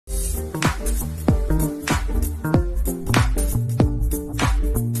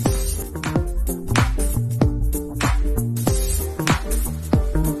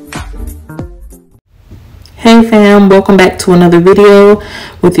Hey fam, welcome back to another video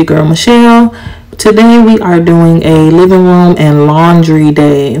with your girl Michelle. Today we are doing a living room and laundry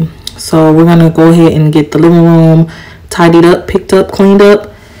day. So we're gonna go ahead and get the living room tidied up, picked up, cleaned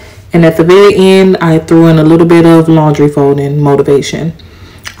up, and at the very end I threw in a little bit of laundry folding motivation.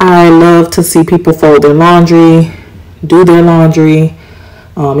 I love to see people fold their laundry, do their laundry.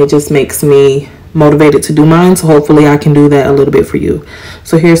 It just makes me motivated to do mine, so hopefully I can do that a little bit for you.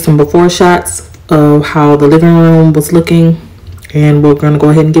 So here's some before shots of how the living room was looking, and we're gonna go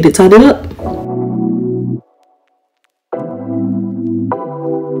ahead and get it tidied up.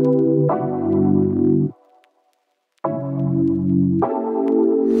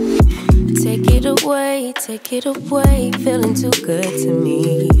 Take it away, feeling too good to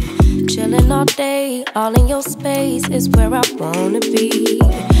me. Chilling all day, all in your space is where I wanna be.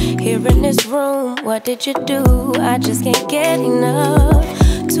 Here in this room, what did you do? I just can't get enough.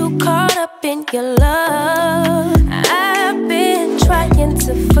 Too caught up in your love. I've been trying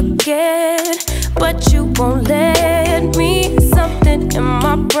to forget, but you won't let me. Something in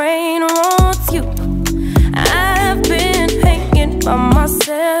my brain wants you. I've been hanging by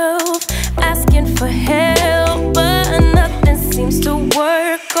myself, asking for help, but nothing seems to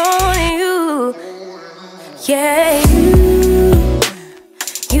work on you. Yeah,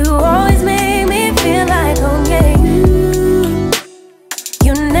 you always make me feel like home. Yeah,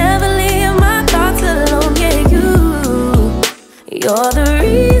 you never leave my thoughts alone. Yeah, you're the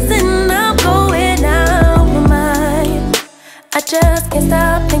reason I'm going out my mind. I just can't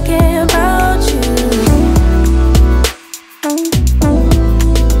stop thinking about you.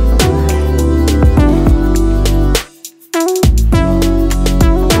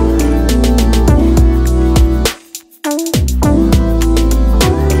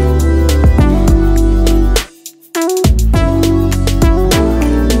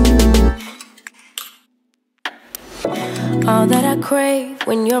 All that I crave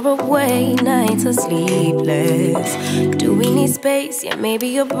when you're away, nights are sleepless. Do we need space? Yeah,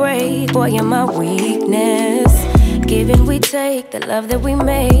 maybe a break. Boy, you're my weakness. Give and we take, the love that we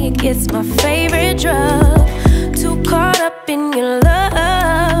make, it's my favorite drug. Too caught up in your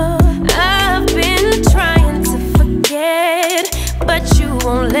love. I've been trying to forget, but you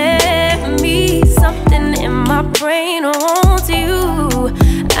won't let me. Something in my brain wants you.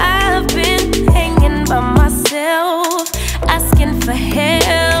 I've been hanging by myself, asking for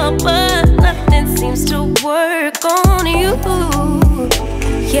help, but nothing seems to work on you.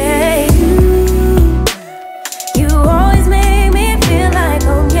 Yeah, you always make me feel like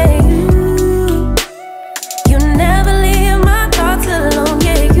home. Yeah, you never leave my thoughts alone.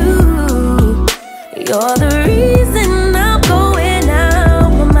 Yeah, you're the reason I'm going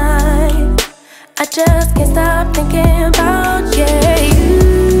out my mind. I just can't stop thinking about you.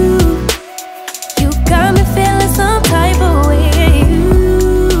 You got me feeling some type of way.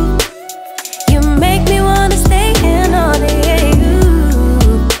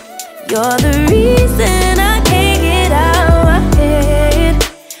 You're the reason I can't get out my head.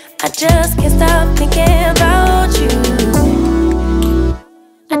 I just can't stop thinking about you.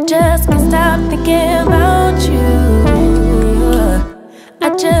 I just can't stop thinking about you. I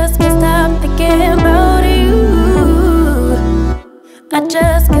just can't stop thinking about you. I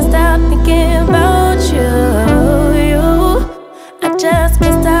just can't stop thinking about you. I just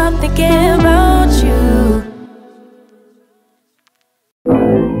can't stop thinking about you.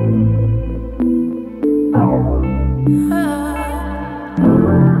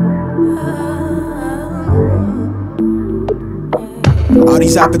 All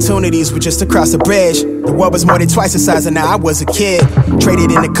these opportunities were just across the bridge. The world was more than twice the size, and now I was a kid.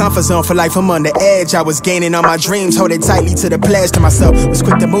 Traded in the comfort zone for life, I'm on the edge. I was gaining on my dreams, holding tightly to the pledge to myself. Was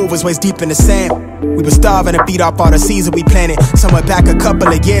quick to move, was waist deep in the sand. We were starving to feed off all the seeds that we planted. Somewhere back a couple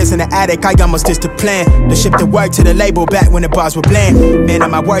of years in the attic, I almost just a plan to ship the work to the label back when the bars were bland. Man,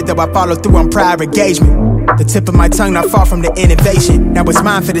 on my word though, I follow through on prior engagement. The tip of my tongue not far from the innovation. Now it's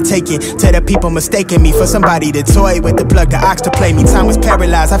mine for the taking. Tell the people mistaking me for somebody to toy with, the plug, the ox to play me. Time was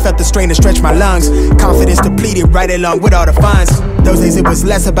paralyzed, I felt the strain to stretch my lungs. Confidence depleted right along with all the funds. Those days it was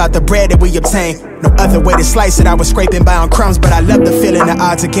less about the bread that we obtained. No other way to slice it, I was scraping by on crumbs. But I loved the feeling the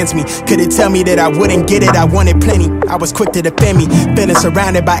odds against me. Could it tell me that I wouldn't get it? I wanted plenty, I was quick to defend me. Feeling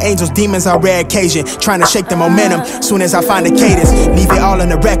surrounded by angels, demons on rare occasion. Trying to shake the momentum, soon as I find the cadence. Leave it all on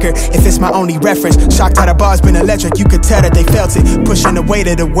the record, if it's my only reference. Shocked how the bars been electric, you could tell that they felt it. Pushing the weight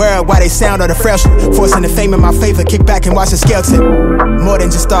of the world while they sound all the fresh. Forcing the fame in my favor, kick back and watch the scale tip. More than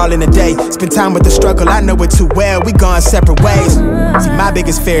just all in a day, spend time with the struggle, I know it too well. We gone separate ways. See, my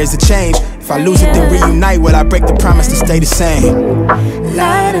biggest fear is the change. If If I lose it, then reunite. Will I break the promise to stay the same?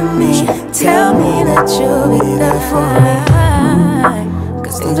 Lie to me, tell me that you'll be there for me.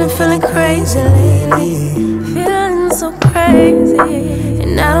 Cause things been feeling crazy lately, feeling so crazy.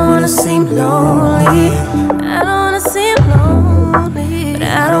 And I don't wanna seem lonely, I don't wanna seem lonely, but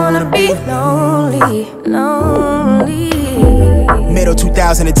I don't wanna be lonely, lonely. Middle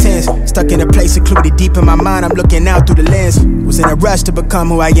 2010s, stuck in a place secluded deep in my mind. I'm looking out through the lens. Was in a rush to become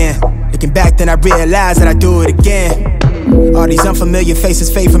who I am. Looking back, then I realized that I do it again. All these unfamiliar faces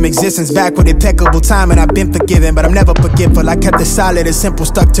fade from existence. Back with impeccable time and I've been forgiven, but I'm never forgetful. I kept it solid and simple,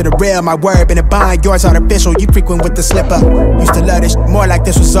 stuck to the rail. My word been a bind, yours artificial. You frequent with the slipper. Used to love this more like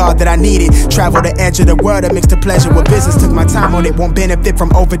this was all that I needed. Travel the edge of the world and mixed the pleasure with business. Took my time on it, won't benefit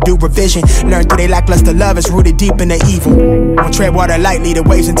from overdue revision. Learned through they lackluster love is rooted deep in the evil. Won't tread water lightly, the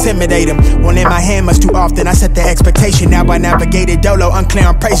waves intimidate them. Won't lend my hand much too often, I set the expectation. Now I navigated dolo, unclear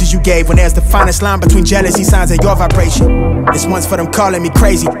on praises you gave. When there's the finest line between jealousy signs and your vibration. This one's for them calling me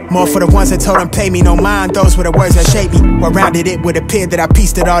crazy, more for the ones that told them pay me no mind. Those were the words that shaped me. Well rounded it would appear that I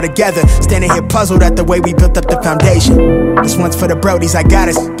pieced it all together. Standing here puzzled at the way we built up the foundation. This one's for the brodies, I got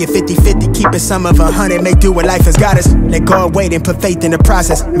us. Get 50-50, keep it some of 100. Make do what life has got us. Let go of wait and put faith in the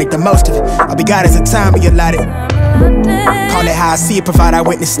process. Make the most of it. I'll be God as the time we allotted. Call it how I see it, provide our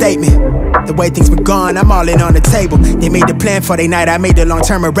witness statement. The way things been going, I'm all in on the table. They made the plan for their night, I made the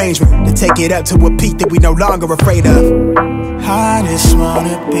long-term arrangement to take it up to a peak that we no longer afraid of. I just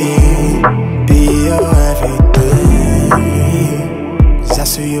wanna be your everything, 'cause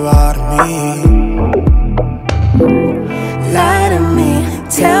that's who you are to me. Lie to me,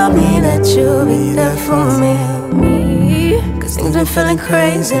 tell me that you'll be there for me. Cause things been feeling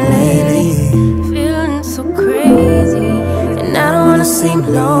crazy lately, feeling so crazy. And I don't wanna seem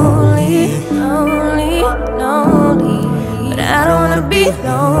lonely, lonely, lonely, but I don't wanna be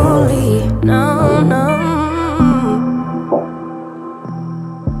lonely, no, no.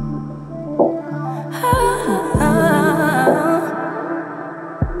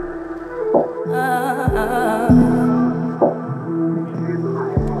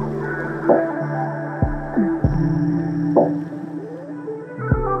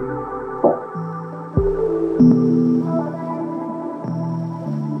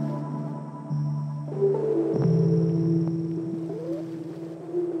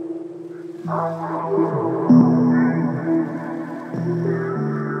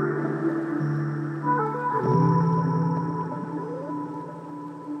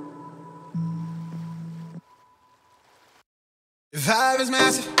 The vibe is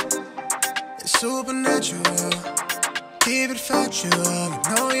massive, it's supernatural. Keep it factual,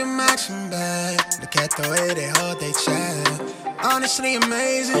 you know you're maxing back. Look at the way they hold their chat. Honestly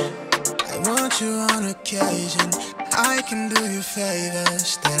amazing, I want you on occasion. I can do you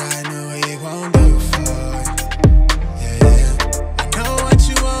favors that I know you won't do for. Yeah, yeah. I know what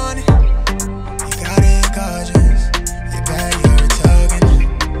you wanted, you got it gorgeous. You're bad, you're a token,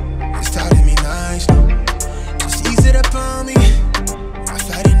 it's talking me nice. Just ease it up on me.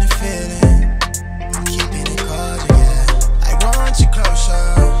 Fighting the feeling, I'm keeping it cordial, yeah. I want you closer,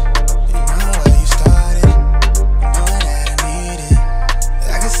 you know where you started, you know that I need it.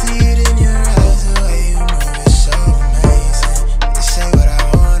 I can see it in your eyes, the way you move is so amazing. You say what I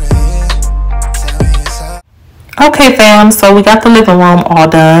wanna hear, tell me it's all. Okay fam, so we got the living room all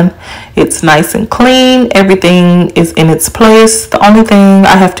done. It's nice and clean, everything is in its place. The only thing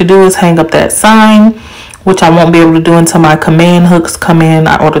I have to do is hang up that sign, which I won't be able to do until my command hooks come in.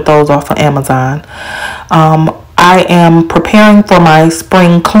 I ordered those off of Amazon. I am preparing for my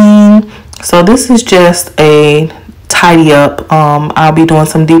spring clean. So this is just a tidy up. I'll be doing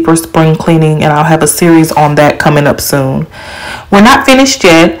some deeper spring cleaning and I'll have a series on that coming up soon. We're not finished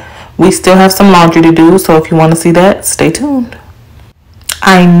yet. We still have some laundry to do. So if you want to see that, stay tuned.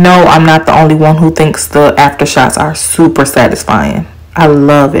 I know I'm not the only one who thinks the aftershots are super satisfying. I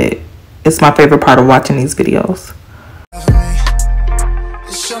love it. It's my favorite part of watching these videos.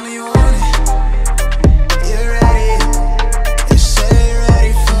 Show me you want it. You're ready. You say you're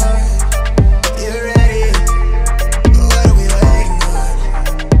ready for it. You're ready. What are we waiting on?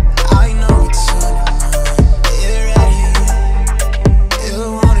 I know it's on your mind. You're ready. You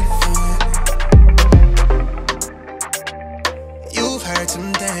want it for it. You've heard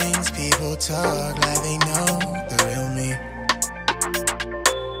some things people talk like they know the real me.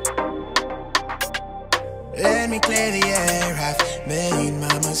 Let me clear the air, I've made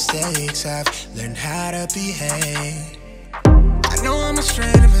my mistakes, I've learned how to behave. I know I'm a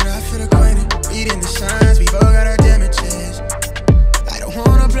stranger, but I feel acquainted. Reading the signs, we both got our damages. I don't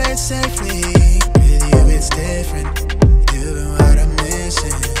wanna play it safely, with you it's different. You're doing what I'm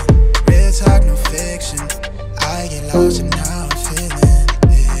missing. Real talk.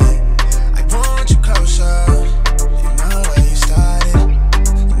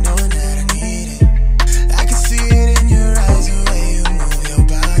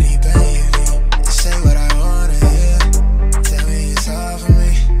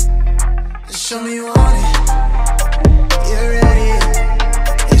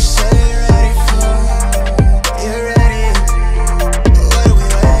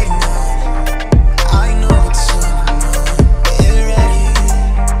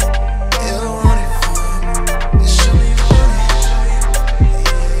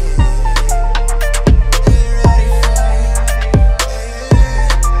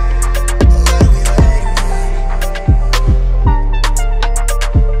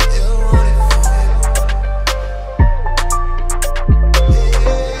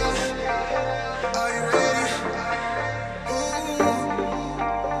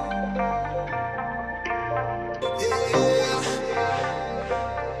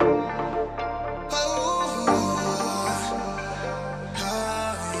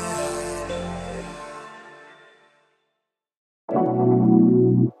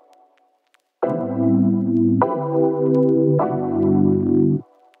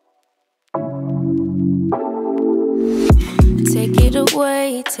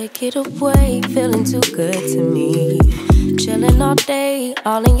 Take it away, feeling too good to me. Chilling all day,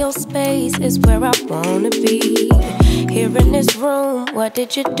 all in your space is where I wanna be. Here in this room, what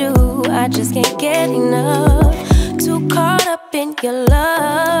did you do? I just can't get enough. Too caught up in your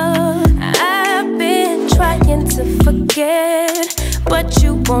love. I've been trying to forget, but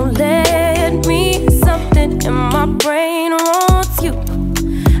you won't let me. Something in my brain wants you.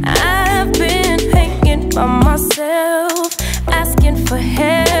 I've been hanging by myself, asking for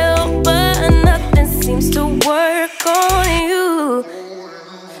help, but nothing seems to work on you.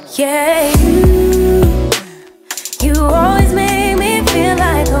 Yeah, you always make me feel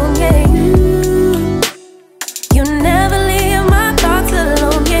like home. Yeah, you never leave my thoughts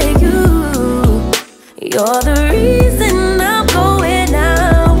alone. Yeah, you're the reason I'm going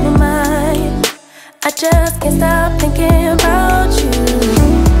out my mind. I just can't stop thinking about you.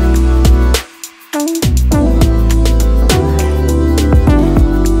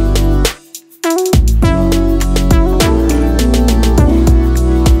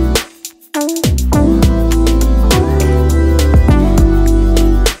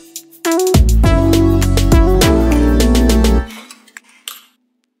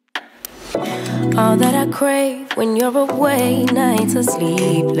 All that I crave when you're away, nights are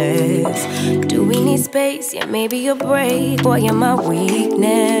sleepless. Do we need space? Yeah, maybe a break. Boy, you're my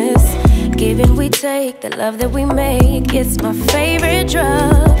weakness. Give and we take, the love that we make, it's my favorite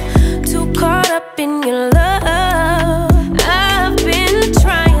drug. Too caught up in your love. I've been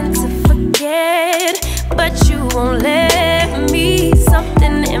trying to forget, but you won't let me.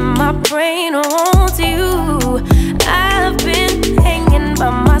 Something in my brain wants you. I've been hanging by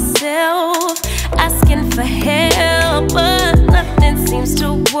myself, asking for help, but nothing seems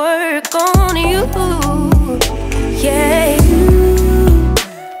to work on you. Yeah,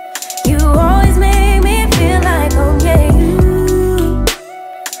 you always make me feel like home. Yeah,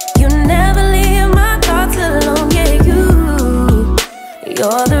 you never leave my thoughts alone. Yeah,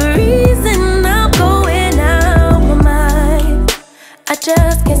 you're the reason I'm going out my mind. I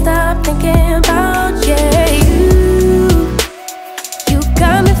just can't stop thinking about you. You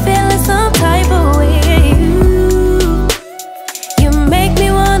got me feeling some type of way.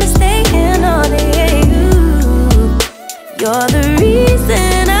 You're the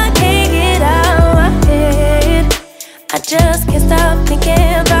reason I can't get out of my head. I just can't stop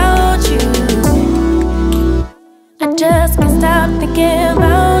thinking about you. I just can't stop thinking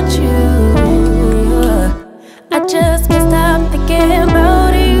about you. I just can't stop thinking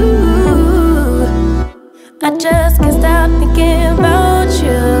about you. I just can't stop thinking about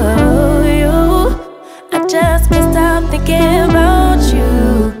you. I just can't stop thinking about you.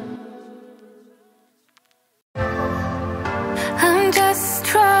 I'm just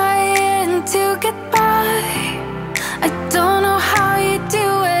trying to get by. I don't know how you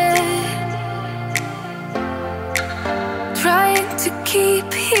do it. Trying to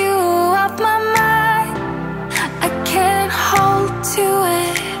keep you off my mind. I can't hold to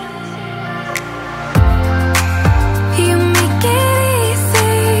it. You make it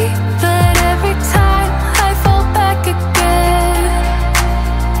easy, but every time I fall back again.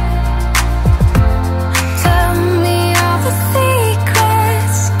 Tell me all the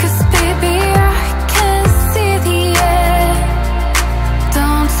secrets, 'cause baby I can see the end.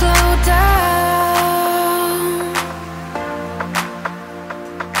 Don't slow down.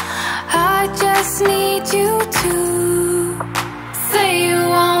 I just need you to say you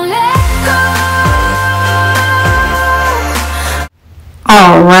won't let go.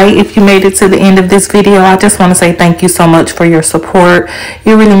 Alright, if you made it to the end of this video, I just want to say thank you so much for your support.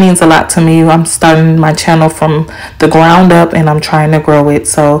 It really means a lot to me. I'm starting my channel from the ground up and I'm trying to grow it.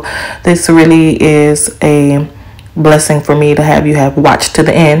 So this really is a blessing for me to have you have watched to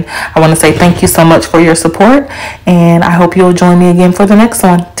the end. I want to say thank you so much for your support, and I hope you'll join me again for the next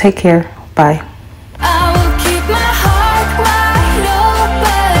one. Take care. Bye.